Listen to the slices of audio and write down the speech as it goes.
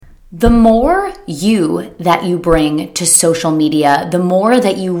The more you that you bring to social media, the more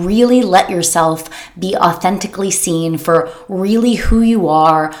that you really let yourself be authentically seen for really who you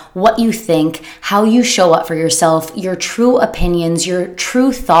are, what you think, how you show up for yourself, your true opinions, your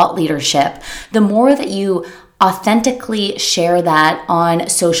true thought leadership, the more that you authentically share that on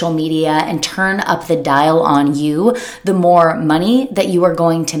social media and turn up the dial on you, the more money that you are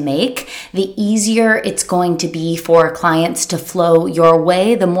going to make, the easier it's going to be for clients to flow your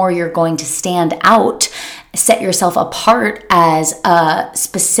way, the more you're going to stand out, set yourself apart as a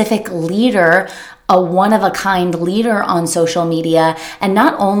specific leader, a one-of-a-kind leader on social media. And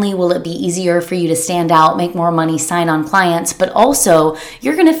not only will it be easier for you to stand out, make more money, sign on clients, but also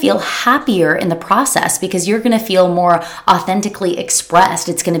you're going to feel happier in the process because you're going to feel more authentically expressed.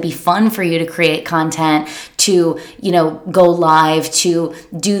 It's going to be fun for you to create content, to, go live, to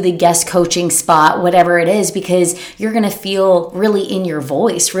do the guest coaching spot, whatever it is, because you're going to feel really in your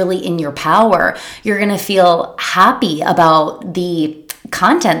voice, really in your power. You're going to feel happy about the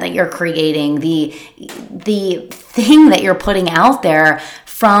content that you're creating, the thing that you're putting out there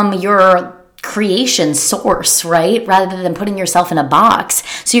from your creation source, right? Rather than putting yourself in a box.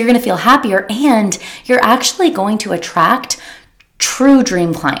 So you're going to feel happier, and you're actually going to attract true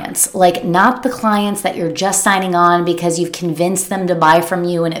dream clients, like not the clients that you're just signing on because you've convinced them to buy from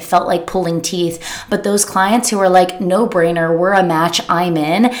you and it felt like pulling teeth, but those clients who are like, no brainer, we're a match, I'm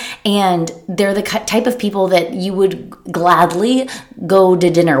in, and they're the type of people that you would gladly go to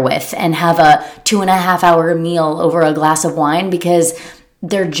dinner with and have a 2.5-hour meal over a glass of wine because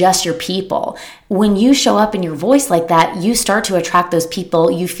they're just your people. When you show up in your voice like that, you start to attract those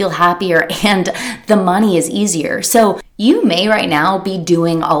people, you feel happier, and the money is easier. So you may right now be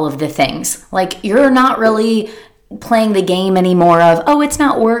doing all of the things. Like you're not really playing the game anymore of, oh, it's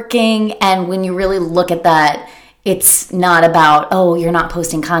not working. And when you really look at that, it's not about, oh, you're not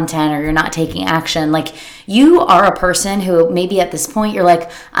posting content or you're not taking action. Like you are a person who maybe at this point you're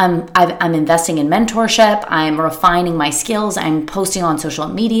like, I'm investing in mentorship. I'm refining my skills. I'm posting on social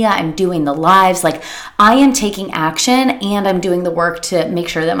media. I'm doing the lives. Like I am taking action and I'm doing the work to make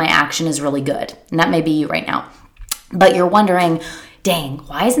sure that my action is really good. And that may be you right now. But you're wondering, dang,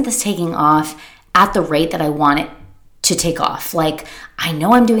 why isn't this taking off at the rate that I want it to take off? Like, I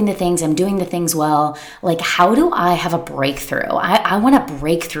know I'm doing the things well. Like, how do I have a breakthrough? I want a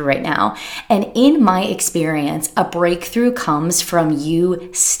breakthrough right now. And in my experience, a breakthrough comes from you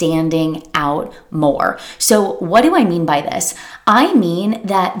standing out more. So what do I mean by this? I mean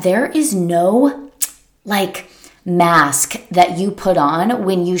that there is no mask that you put on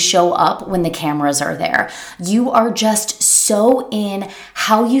when you show up when the cameras are there. You are just so in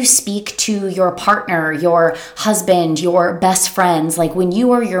how you speak to your partner, your husband, your best friends. Like when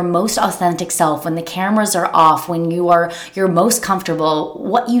you are your most authentic self, when the cameras are off, when you are your most comfortable,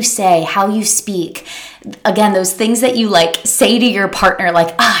 what you say, how you speak. Again, those things that you say to your partner,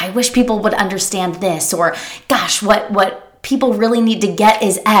 I wish people would understand this, or gosh, what people really need to get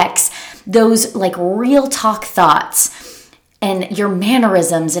is X. Those real talk thoughts and your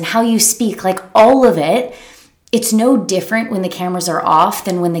mannerisms and how you speak, all of it, it's no different when the cameras are off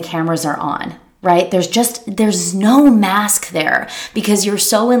than when the cameras are on, right? There's no mask there because you're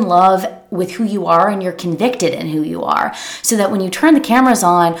so in love with who you are and you're convicted in who you are. So that when you turn the cameras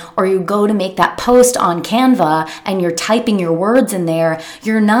on or you go to make that post on Canva and you're typing your words in there,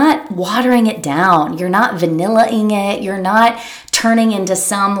 you're not watering it down. You're not vanillaing it. You're not turning into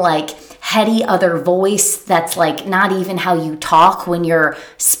some heady other voice that's not even how you talk when you're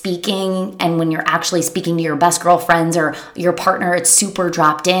speaking, and when you're actually speaking to your best girlfriends or your partner, it's super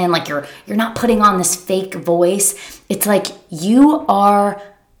dropped in. You're not putting on this fake voice. It's you are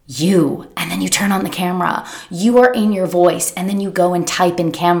you, and then you turn on the camera. You are in your voice, and then you go and type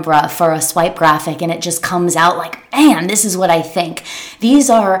in Canva for a swipe graphic, and it just comes out man, this is what I think. This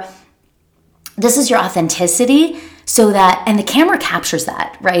is your authenticity. So that, and the camera captures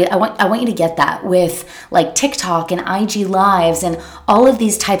that, right? I want you to get that with TikTok and IG lives and all of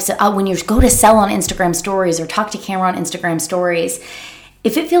these types of, when you go to sell on Instagram stories or talk to camera on Instagram stories,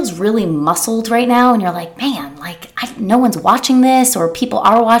 if it feels really muscled right now and you're man, no one's watching this, or people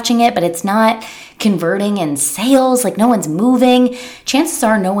are watching it, but it's not converting in sales, no one's moving, chances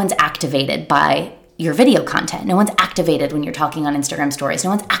are no one's activated by your video content. No one's activated when you're talking on Instagram stories.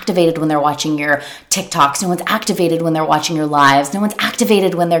 No one's activated when they're watching your TikToks. No one's activated when they're watching your lives. No one's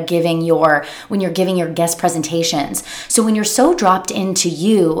activated when you're giving your guest presentations. So when you're so dropped into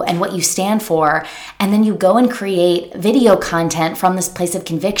you and what you stand for, and then you go and create video content from this place of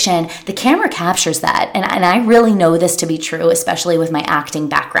conviction, the camera captures that. And I really know this to be true, especially with my acting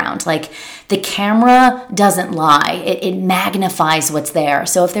background. The camera doesn't lie. It magnifies what's there.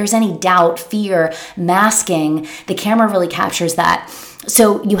 So if there's any doubt, fear, masking, the camera really captures that.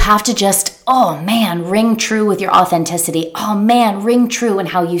 So you have to just, ring true with your authenticity. Ring true in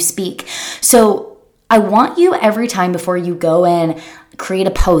how you speak. So I want you every time before you go in, create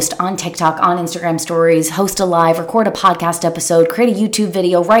a post on TikTok, on Instagram stories, host a live, record a podcast episode, create a YouTube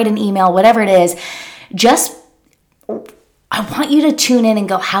video, write an email, whatever it is. I want you to tune in and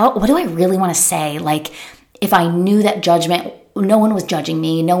go, what do I really want to say? Like, if I knew that judgment, no one was judging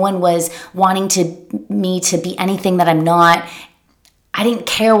me, no one was wanting me to be anything that I'm not, I didn't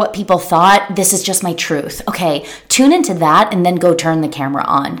care what people thought. This is just my truth. Okay, tune into that and then go turn the camera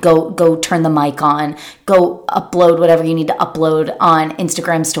on. Go turn the mic on. Go upload whatever you need to upload on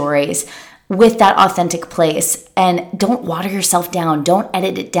Instagram stories with that authentic place, and don't water yourself down. Don't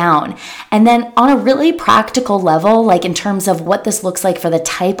edit it down. And then on a really practical level, like in terms of what this looks like for the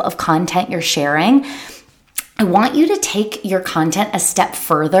type of content you're sharing, I want you to take your content a step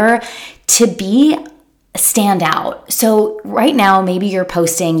further to stand out. So right now, maybe you're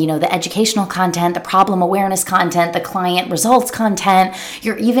posting, the educational content, the problem awareness content, the client results content.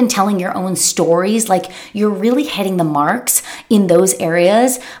 You're even telling your own stories. Like, you're really hitting the marks in those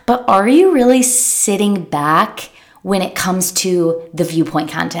areas. But are you really sitting back when it comes to the viewpoint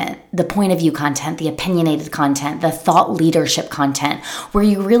content, the point of view content, the opinionated content, the thought leadership content, where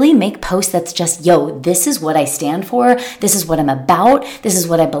you really make posts that's just, this is what I stand for. This is what I'm about. This is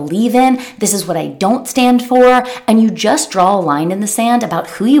what I believe in. This is what I don't stand for. And you just draw a line in the sand about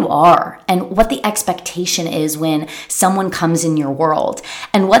who you are and what the expectation is when someone comes in your world.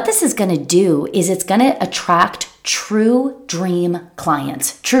 And what this is going to do is it's going to attract true dream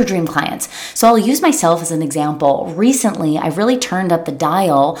clients. So I'll use myself as an example. Recently, I've really turned up the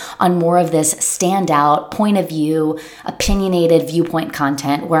dial on more of this standout point of view, opinionated viewpoint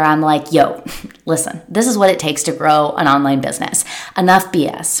content where I'm like, listen, this is what it takes to grow an online business. Enough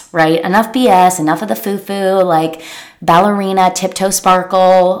BS, right? Enough BS, enough of the foo-foo, like ballerina, tiptoe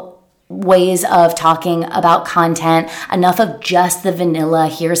sparkle, ways of talking about content, enough of just the vanilla,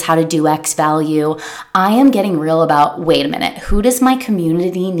 here's how to do X value. I am getting real about, wait a minute, who does my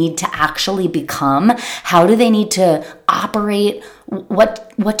community need to actually become? How do they need to operate?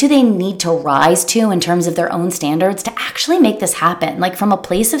 What do they need to rise to in terms of their own standards to actually make this happen? Like, from a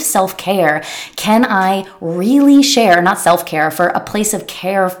place of self-care, can I really share, not self-care, for a place of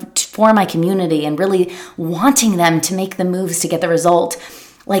care for my community and really wanting them to make the moves to get the result?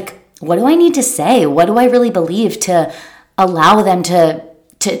 Like, what do I need to say? What do I really believe to allow them to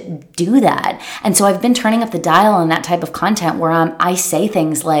do that? And so I've been turning up the dial on that type of content where I say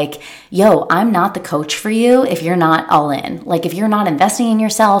things like, I'm not the coach for you if you're not all in. Like, if you're not investing in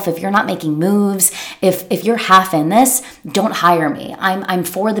yourself, if you're not making moves, if you're half in this, don't hire me. I'm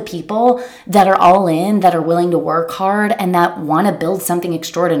for the people that are all in, that are willing to work hard and that want to build something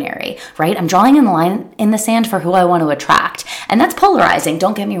extraordinary, right? I'm drawing in the line in the sand for who I want to attract. And that's polarizing.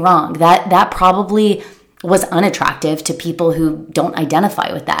 Don't get me wrong. That probably was unattractive to people who don't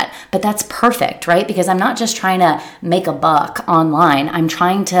identify with that. But that's perfect, right? Because I'm not just trying to make a buck online. I'm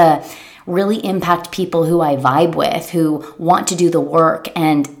trying to really impact people who I vibe with, who want to do the work.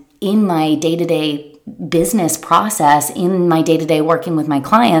 And in my day-to-day business process, in my day-to-day working with my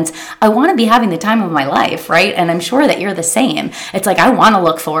clients, I want to be having the time of my life, right? And I'm sure that you're the same. It's like, I want to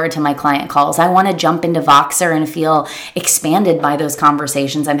look forward to my client calls. I want to jump into Voxer and feel expanded by those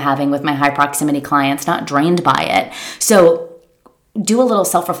conversations I'm having with my high proximity clients, not drained by it. So do a little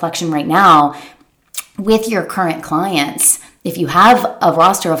self-reflection right now with your current clients. If you have a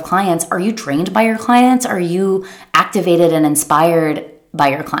roster of clients, are you drained by your clients? Are you activated and inspired by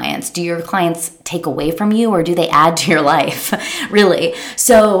your clients? Do your clients take away from you, or do they add to your life? Really?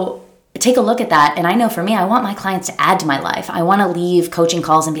 So take a look at that. And I know for me, I want my clients to add to my life. I want to leave coaching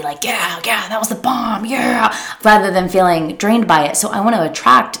calls and be like, yeah, that was the bomb, yeah, rather than feeling drained by it. So I want to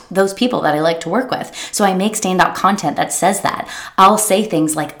attract those people that I like to work with. So I make standout content that says that. I'll say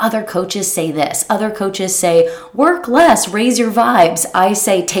things like, other coaches say this. Other coaches say, work less, raise your vibes. I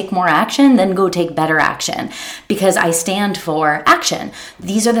say, take more action, then go take better action, because I stand for action.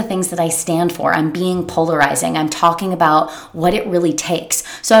 These are the things that I stand for. I'm being polarizing. I'm talking about what it really takes.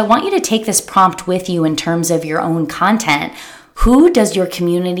 So I want you to take this prompt with you in terms of your own content. Who does your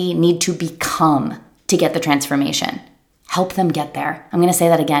community need to become to get the transformation? Help them get there. I'm going to say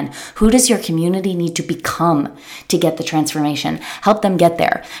that again. Who does your community need to become to get the transformation? Help them get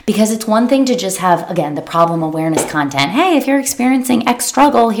there. Because it's one thing to just have, again, the problem awareness content. Hey, if you're experiencing X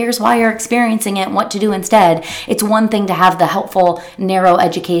struggle, here's why you're experiencing it and what to do instead. It's one thing to have the helpful, narrow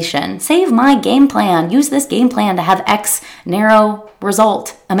education. Save my game plan. Use this game plan to have X narrow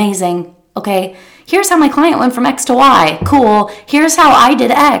result. Amazing. Okay, here's how my client went from X to Y. Cool. Here's how I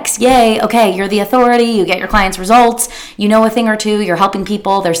did X. Yay. Okay, you're the authority. You get your clients' results. You know a thing or two. You're helping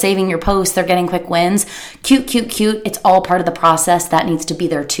people. They're saving your posts. They're getting quick wins. Cute, cute, cute. It's all part of the process. That needs to be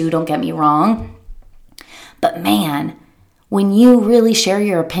there too. Don't get me wrong. But man, when you really share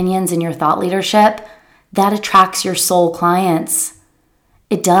your opinions and your thought leadership, that attracts your soul clients.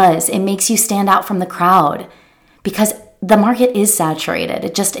 It does. It makes you stand out from the crowd because the market is saturated.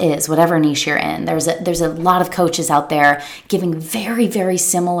 It just is, whatever niche you're in. There's a lot of coaches out there giving very, very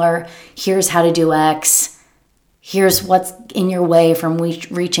similar, here's how to do X, here's what's in your way from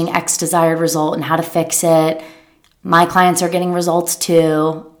reaching X desired result and how to fix it. My clients are getting results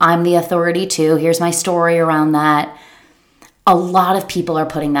too. I'm the authority too. Here's my story around that. A lot of people are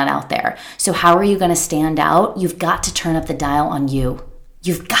putting that out there. So how are you going to stand out? You've got to turn up the dial on you.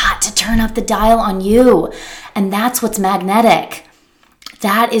 You've got to turn up the dial on you. And that's what's magnetic.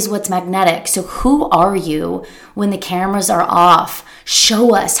 That is what's magnetic. So who are you when the cameras are off?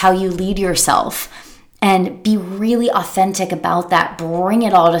 Show us how you lead yourself and be really authentic about that. Bring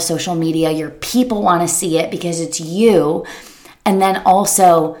it all to social media. Your people want to see it because it's you. And then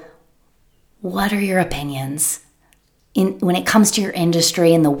also, what are your opinions? When it comes to your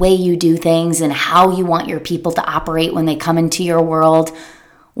industry and the way you do things and how you want your people to operate when they come into your world,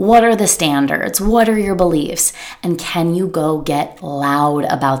 what are the standards? What are your beliefs? And can you go get loud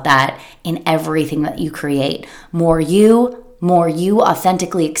about that in everything that you create? More you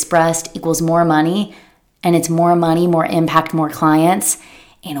authentically expressed equals more money, and it's more money, more impact, more clients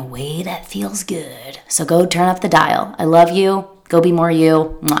in a way that feels good. So go turn up the dial. I love you. Go be more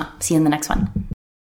you. Mwah. See you in the next one.